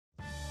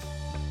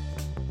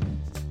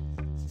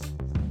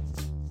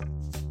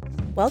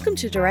Welcome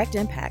to Direct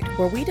Impact,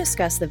 where we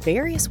discuss the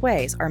various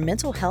ways our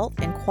mental health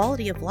and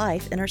quality of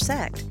life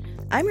intersect.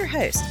 I'm your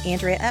host,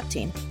 Andrea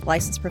Epting,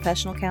 licensed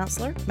professional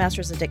counselor,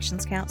 master's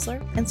addictions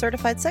counselor, and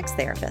certified sex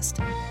therapist.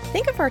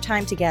 Think of our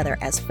time together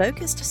as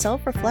focused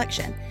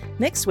self-reflection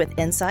mixed with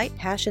insight,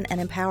 passion,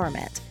 and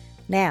empowerment.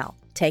 Now,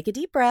 take a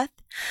deep breath.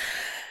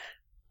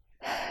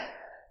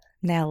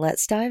 Now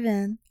let's dive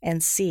in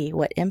and see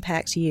what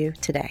impacts you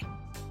today.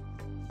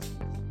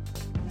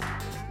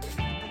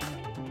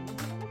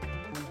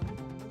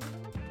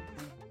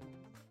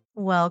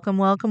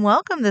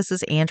 Welcome. This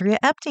is Andrea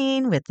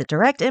Epting with the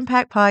Direct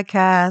Impact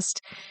Podcast.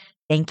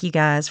 Thank you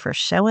guys for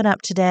showing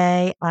up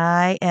today.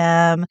 I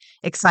am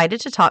excited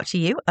to talk to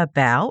you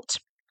about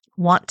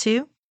want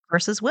to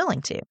versus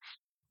willing to.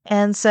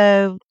 And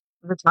so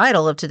the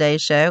title of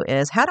today's show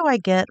is How Do I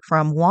Get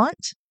from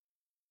Want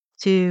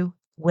to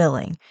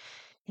Willing?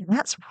 And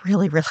that's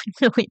really, really,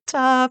 really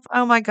tough.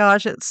 Oh my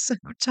gosh, it's so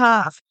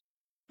tough.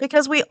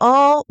 Because we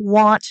all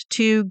want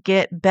to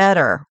get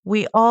better.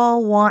 We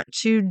all want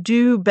to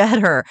do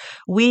better.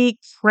 We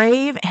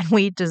crave and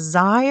we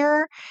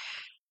desire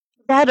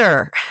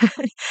better.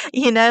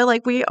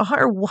 Like we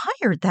are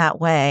wired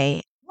that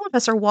way. All of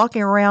us are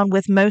walking around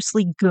with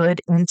mostly good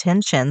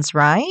intentions,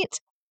 right?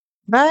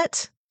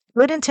 But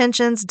good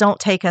intentions don't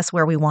take us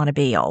where we want to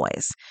be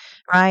always,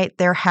 right?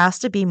 There has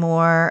to be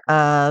more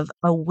of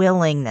a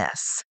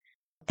willingness,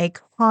 a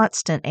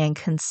constant and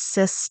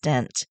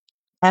consistent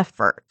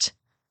effort.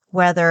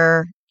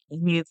 Whether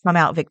you come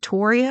out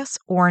victorious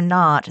or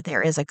not,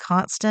 there is a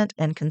constant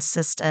and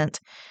consistent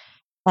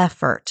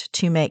effort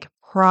to make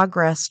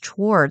progress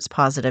towards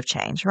positive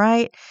change,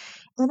 right?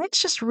 And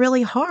it's just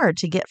really hard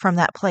to get from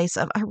that place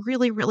of, I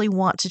really, really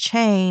want to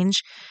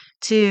change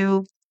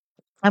to,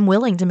 I'm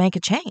willing to make a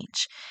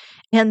change.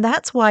 And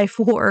that's why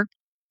for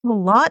a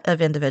lot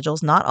of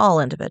individuals, not all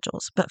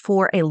individuals, but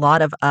for a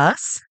lot of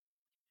us,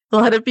 a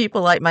lot of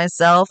people like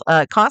myself,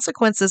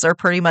 consequences are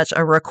pretty much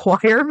a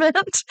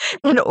requirement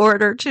in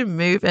order to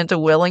move into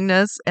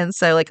willingness. And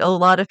so, like, a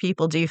lot of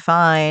people do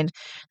find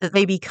that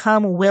they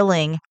become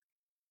willing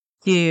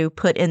to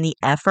put in the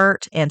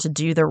effort and to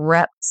do the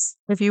reps,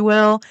 if you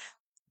will,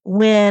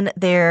 when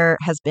there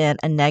has been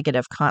a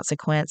negative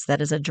consequence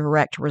that is a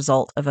direct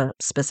result of a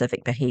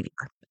specific behavior.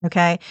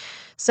 Okay.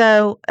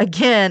 So,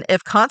 again,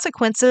 if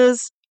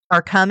consequences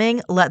are coming,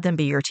 let them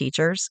be your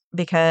teachers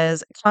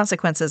because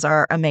consequences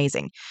are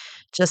amazing,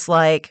 just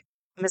like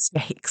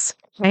mistakes,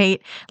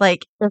 right?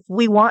 Like if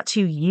we want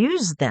to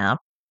use them,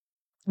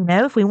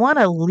 if we want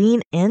to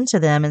lean into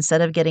them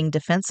instead of getting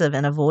defensive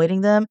and avoiding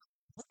them,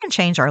 we can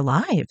change our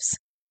lives.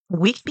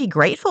 We can be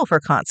grateful for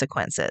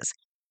consequences.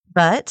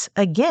 But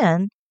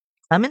again,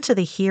 come into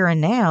the here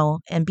and now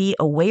and be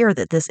aware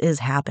that this is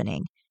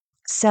happening.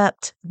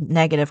 Accept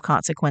negative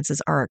consequences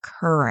are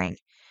occurring.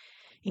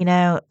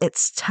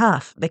 It's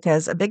tough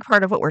because a big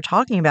part of what we're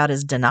talking about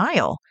is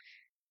denial.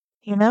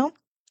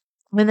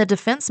 When the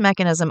defense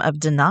mechanism of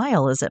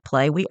denial is at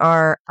play, we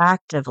are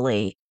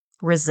actively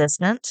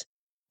resistant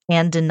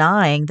and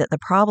denying that the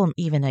problem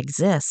even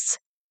exists,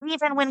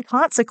 even when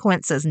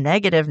consequences,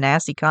 negative,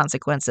 nasty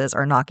consequences,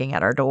 are knocking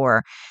at our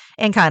door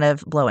and kind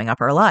of blowing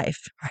up our life,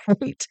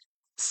 right?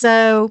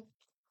 So,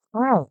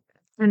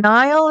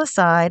 denial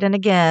aside, and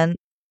again,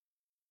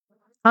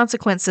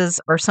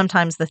 consequences are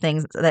sometimes the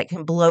things that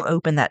can blow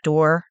open that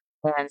door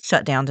and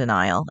shut down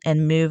denial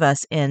and move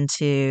us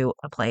into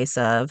a place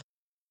of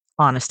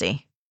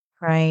honesty,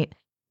 right?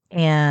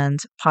 And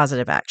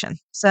positive action.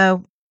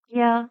 So,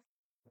 yeah,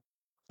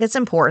 it's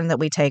important that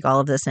we take all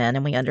of this in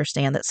and we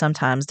understand that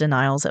sometimes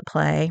denial's at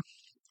play.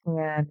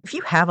 And if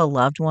you have a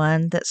loved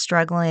one that's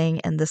struggling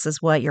and this is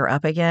what you're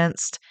up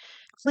against,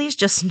 please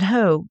just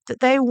know that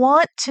they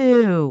want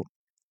to.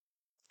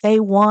 They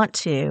want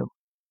to.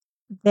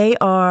 They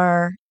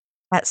are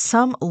at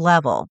some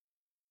level,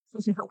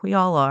 we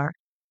all are,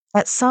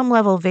 at some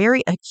level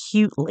very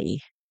acutely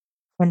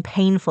and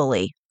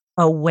painfully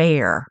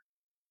aware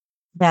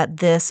that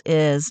this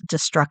is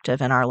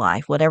destructive in our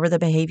life. Whatever the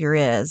behavior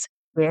is,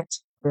 it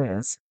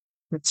is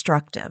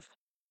destructive.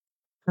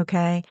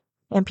 Okay?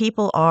 And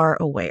people are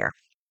aware.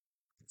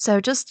 So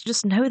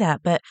just know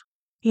that. But,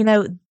 we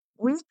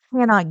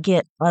cannot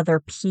get other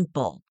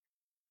people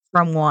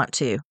from want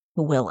to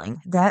willing.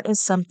 That is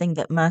something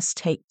that must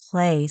take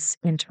place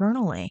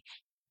internally.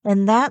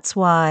 And that's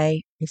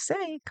why I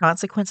say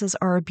consequences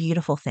are a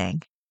beautiful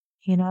thing.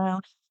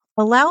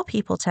 Allow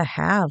people to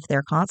have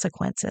their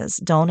consequences.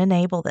 Don't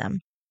enable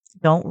them.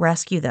 Don't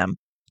rescue them.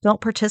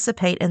 Don't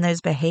participate in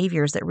those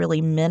behaviors that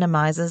really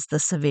minimizes the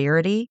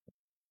severity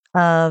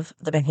of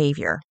the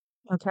behavior.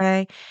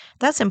 Okay?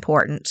 That's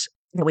important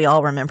that we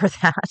all remember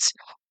that.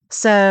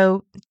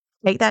 So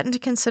take that into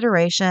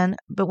consideration,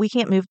 but we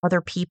can't move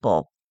other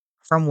people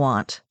from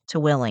want to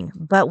willing,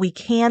 but we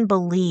can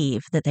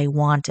believe that they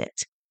want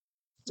it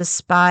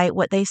despite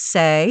what they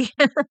say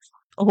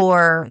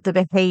or the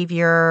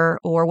behavior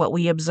or what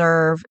we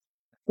observe.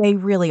 They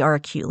really are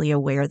acutely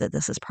aware that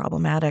this is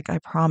problematic. I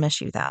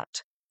promise you that.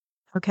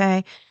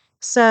 Okay.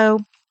 So,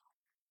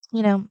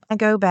 I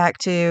go back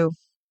to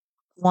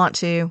want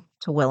to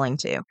willing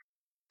to.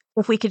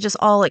 if we could just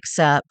all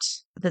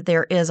accept that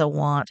there is a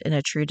want and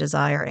a true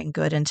desire and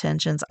good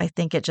intentions, I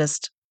think it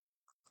just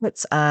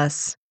puts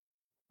us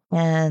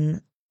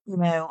in,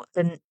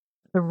 the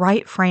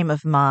right frame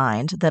of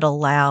mind that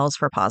allows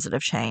for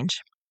positive change.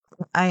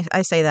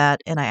 I say that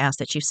and I ask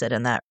that you sit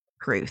in that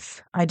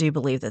truth. I do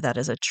believe that that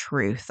is a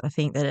truth. I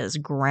think that it is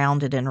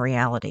grounded in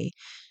reality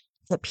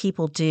that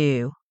people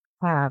do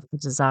have a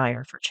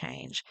desire for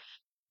change.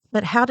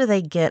 But how do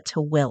they get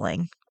to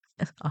willing?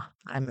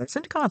 I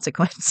mentioned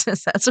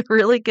consequences. That's a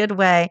really good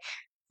way.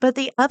 But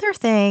the other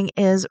thing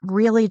is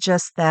really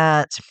just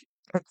that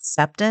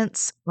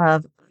acceptance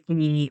of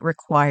the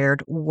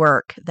required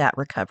work that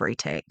recovery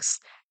takes.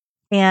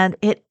 And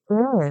it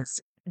is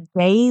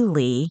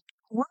daily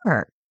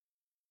work,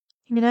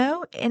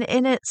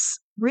 and it's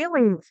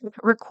really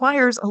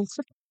requires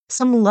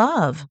some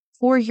love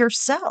for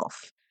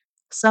yourself,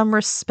 some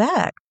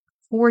respect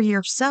for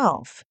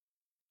yourself,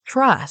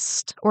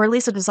 trust, or at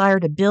least a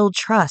desire to build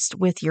trust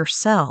with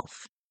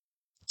yourself,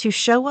 to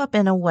show up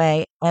in a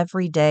way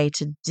every day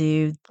to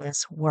do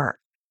this work,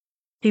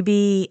 to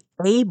be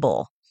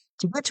able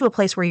to get to a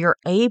place where you're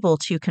able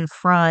to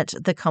confront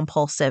the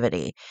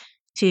compulsivity,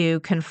 to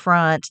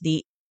confront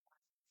the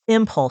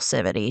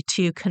impulsivity,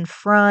 to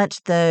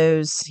confront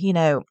those,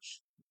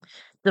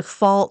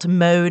 default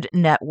mode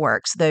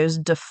networks, those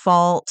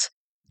default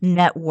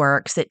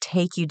networks that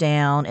take you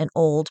down an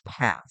old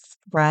path,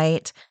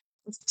 right?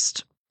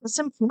 It's, it's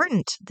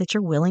important that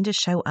you're willing to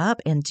show up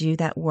and do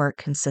that work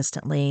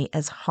consistently,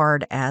 as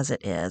hard as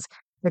it is.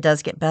 It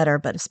does get better,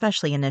 but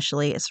especially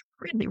initially, it's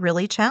really,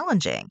 really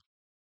challenging.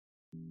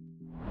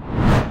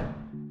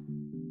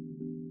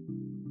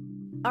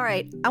 All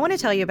right, I want to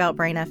tell you about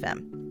Brain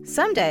FM.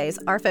 Some days,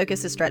 our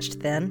focus is stretched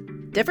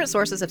thin. Different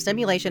sources of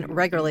stimulation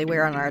regularly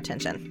wear on our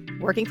attention.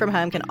 Working from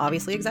home can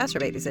obviously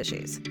exacerbate these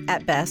issues.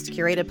 At best,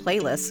 curated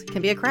playlists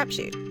can be a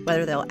crapshoot.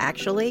 Whether they'll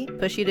actually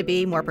push you to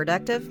be more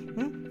productive,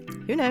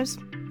 who knows?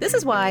 This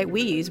is why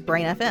we use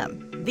Brain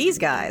FM. These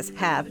guys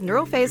have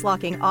neural phase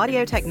locking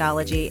audio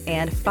technology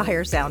and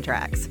fire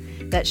soundtracks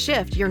that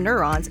shift your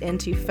neurons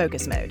into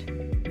focus mode.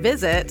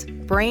 Visit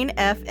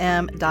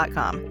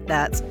brainfm.com.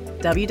 That's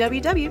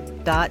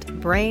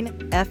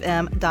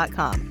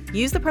www.brainfm.com.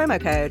 Use the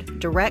promo code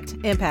Direct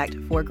Impact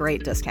for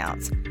great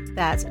discounts.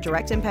 That's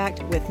Direct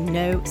Impact with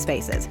no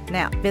spaces.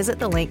 Now, visit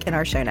the link in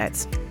our show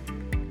notes.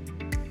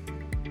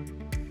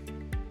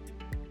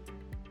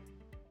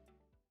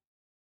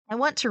 I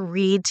want to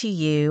read to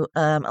you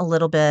a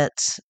little bit,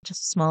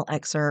 just a small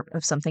excerpt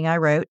of something I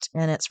wrote,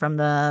 and it's from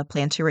the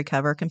Plan to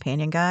Recover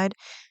Companion Guide.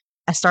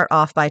 I start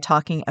off by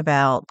talking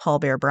about Paul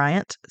Bear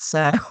Bryant.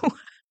 So,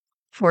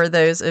 for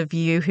those of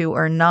you who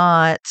are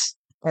not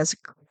as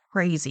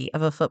crazy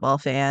of a football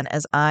fan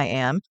as I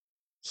am,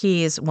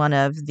 he's one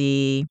of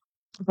the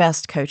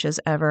best coaches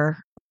ever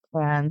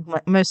and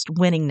most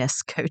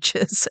winningest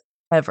coaches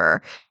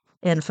ever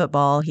in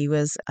football. He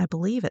was, I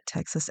believe, at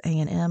Texas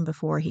A&M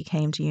before he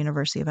came to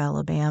University of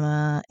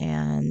Alabama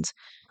and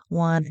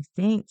won, I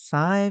think,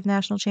 5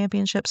 national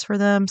championships for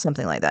them,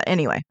 something like that.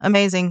 Anyway,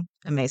 amazing,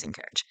 amazing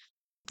coach.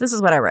 This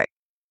is what I wrote.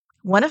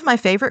 One of my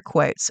favorite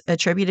quotes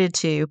attributed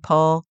to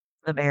Paul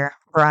the Bear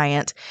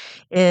Bryant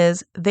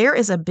is, "There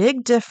is a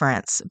big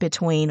difference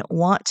between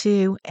want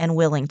to and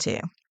willing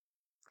to."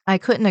 I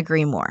couldn't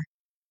agree more.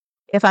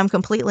 If I'm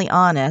completely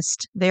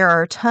honest, there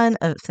are a ton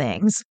of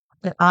things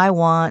that I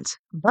want,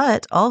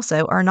 but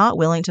also are not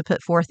willing to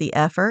put forth the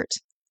effort,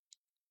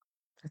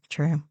 that's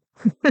true,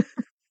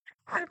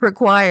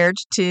 required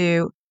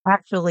to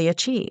actually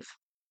achieve.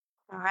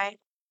 All right.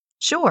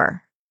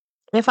 Sure.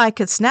 If I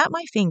could snap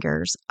my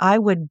fingers, I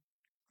would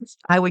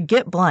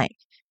get blank.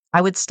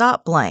 I would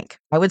stop blank.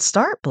 I would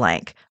start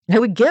blank. I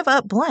would give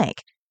up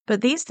blank.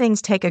 But these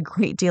things take a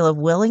great deal of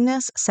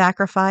willingness,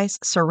 sacrifice,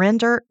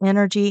 surrender,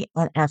 energy,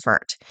 and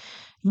effort.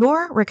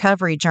 Your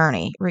recovery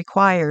journey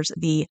requires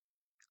the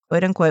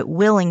quote unquote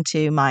willing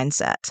to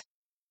mindset.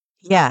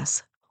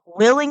 Yes,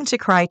 willing to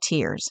cry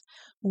tears,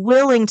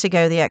 willing to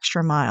go the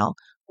extra mile,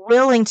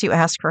 willing to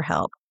ask for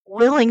help,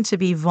 willing to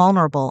be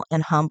vulnerable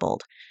and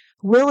humbled,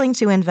 willing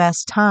to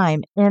invest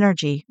time,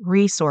 energy,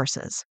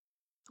 resources,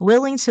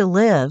 willing to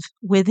live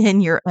within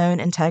your own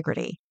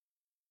integrity,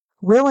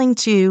 willing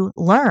to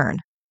learn,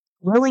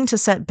 willing to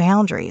set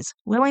boundaries,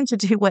 willing to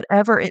do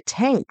whatever it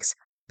takes,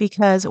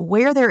 because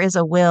where there is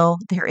a will,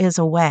 there is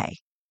a way.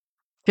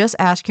 Just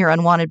ask your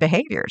unwanted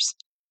behaviors.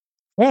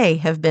 They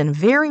have been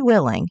very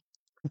willing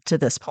to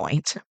this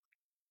point.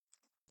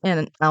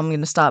 And I'm going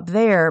to stop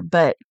there,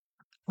 but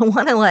I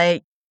want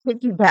to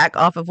piggyback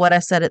off of what I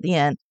said at the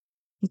end.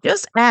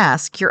 Just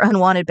ask your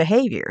unwanted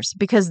behaviors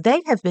because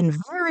they have been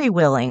very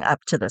willing up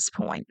to this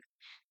point.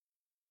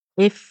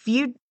 If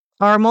you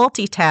are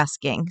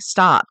multitasking,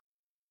 stop,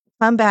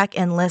 come back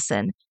and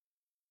listen.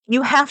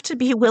 You have to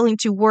be willing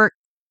to work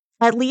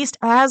at least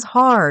as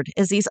hard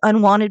as these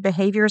unwanted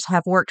behaviors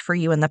have worked for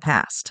you in the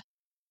past.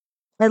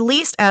 At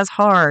least as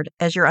hard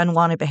as your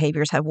unwanted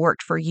behaviors have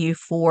worked for you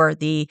for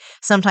the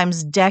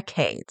sometimes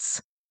decades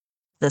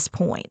at this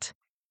point.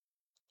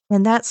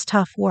 And that's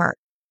tough work.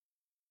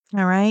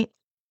 All right.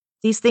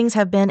 These things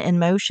have been in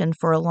motion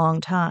for a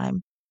long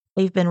time.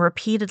 They've been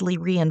repeatedly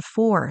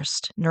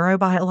reinforced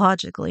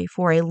neurobiologically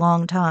for a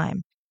long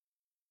time.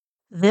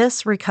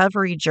 This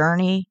recovery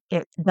journey,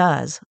 it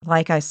does,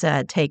 like I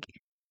said, take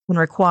and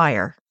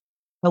require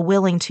a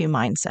willing to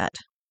mindset.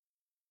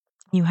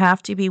 You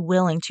have to be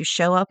willing to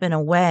show up in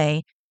a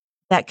way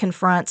that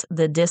confronts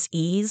the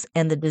dis-ease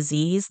and the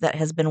disease that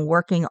has been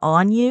working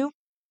on you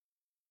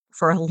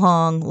for a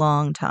long,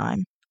 long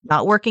time.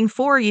 Not working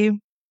for you,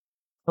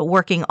 but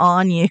working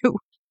on you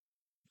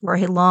for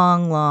a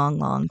long, long,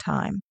 long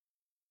time.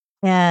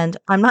 And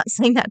I'm not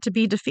saying that to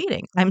be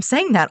defeating. I'm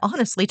saying that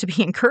honestly to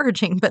be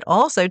encouraging, but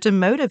also to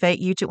motivate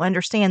you to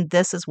understand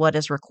this is what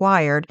is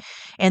required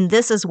and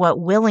this is what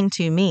willing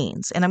to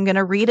means. And I'm going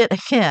to read it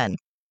again.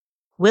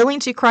 Willing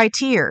to cry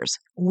tears,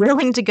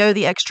 willing to go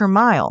the extra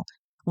mile,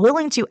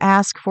 willing to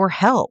ask for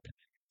help,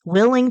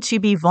 willing to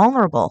be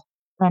vulnerable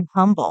and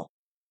humble,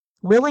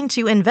 willing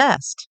to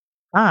invest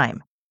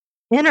time,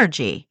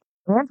 energy,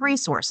 and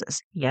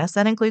resources. Yes,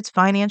 that includes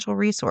financial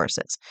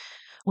resources.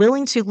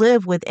 Willing to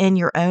live within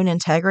your own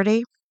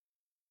integrity,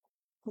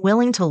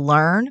 willing to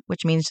learn,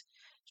 which means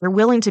you're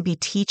willing to be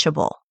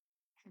teachable.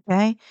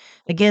 Okay?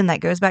 Again, that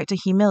goes back to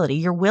humility.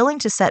 You're willing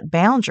to set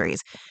boundaries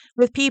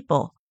with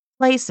people,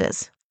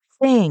 places,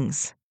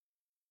 things.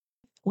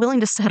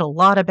 Willing to set a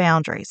lot of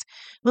boundaries.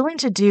 Willing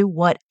to do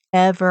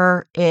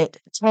whatever it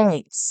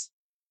takes.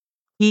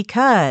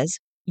 Because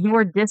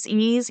your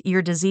dis-ease,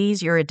 your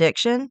disease, your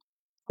addiction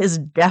is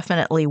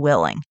definitely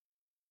willing.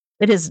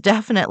 It is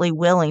definitely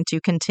willing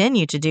to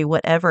continue to do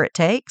whatever it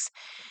takes.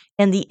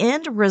 And the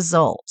end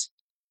result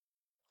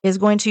is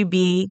going to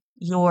be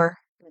your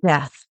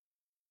death.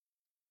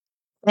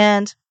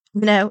 And,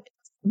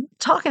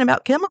 talking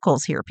about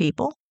chemicals here,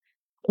 people.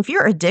 If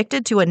you're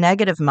addicted to a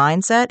negative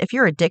mindset, if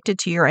you're addicted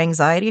to your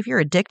anxiety, if you're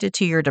addicted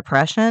to your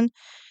depression,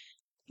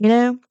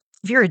 if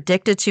you're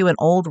addicted to an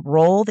old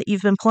role that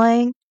you've been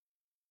playing,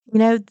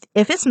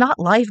 if it's not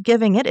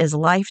life-giving, it is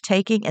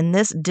life-taking, and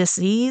this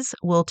disease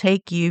will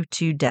take you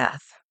to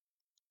death.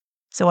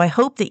 So I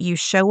hope that you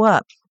show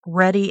up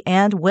ready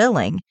and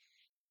willing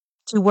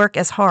to work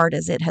as hard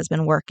as it has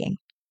been working,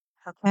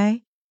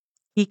 okay?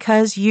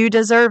 Because you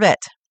deserve it.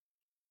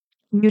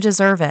 You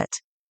deserve it.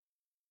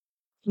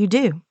 You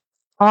do.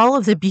 All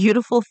of the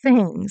beautiful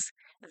things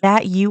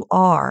that you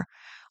are,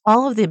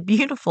 all of the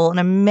beautiful and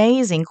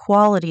amazing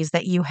qualities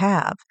that you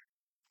have,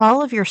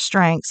 all of your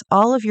strengths,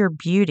 all of your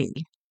beauty,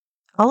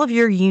 all of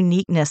your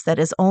uniqueness that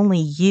is only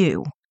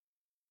you.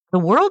 The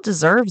world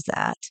deserves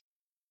that,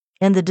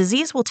 and the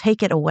disease will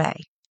take it away.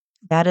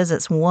 That is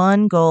its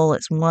one goal,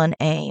 its one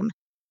aim.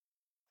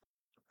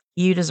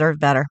 You deserve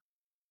better,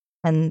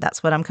 and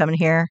that's what I'm coming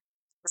here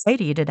to say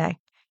to you today.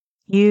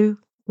 You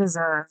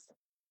deserve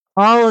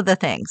all of the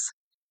things.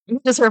 You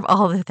deserve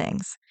all the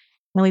things,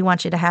 and we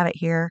want you to have it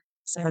here.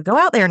 So go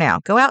out there now.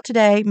 Go out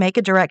today, make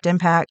a direct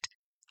impact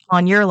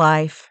on your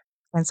life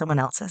and someone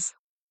else's.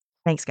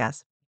 Thanks,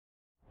 guys.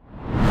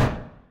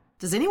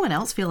 Does anyone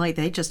else feel like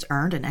they just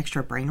earned an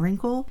extra brain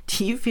wrinkle?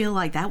 Do you feel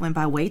like that went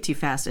by way too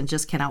fast and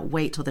just cannot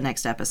wait till the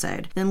next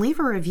episode? Then leave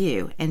a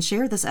review and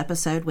share this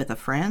episode with a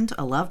friend,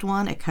 a loved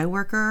one, a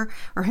coworker,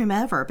 or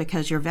whomever,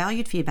 because your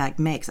valued feedback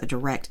makes a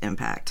direct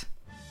impact.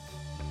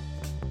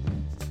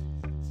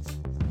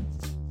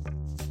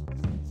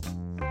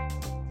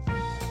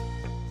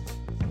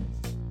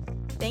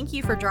 Thank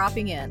you for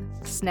dropping in.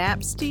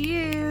 Snaps to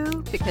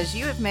you, because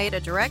you have made a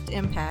direct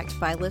impact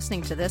by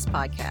listening to this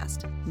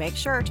podcast. Make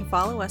sure to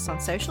follow us on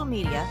social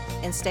media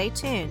and stay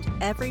tuned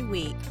every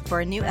week for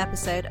a new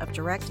episode of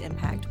Direct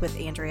Impact with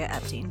Andrea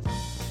Epting.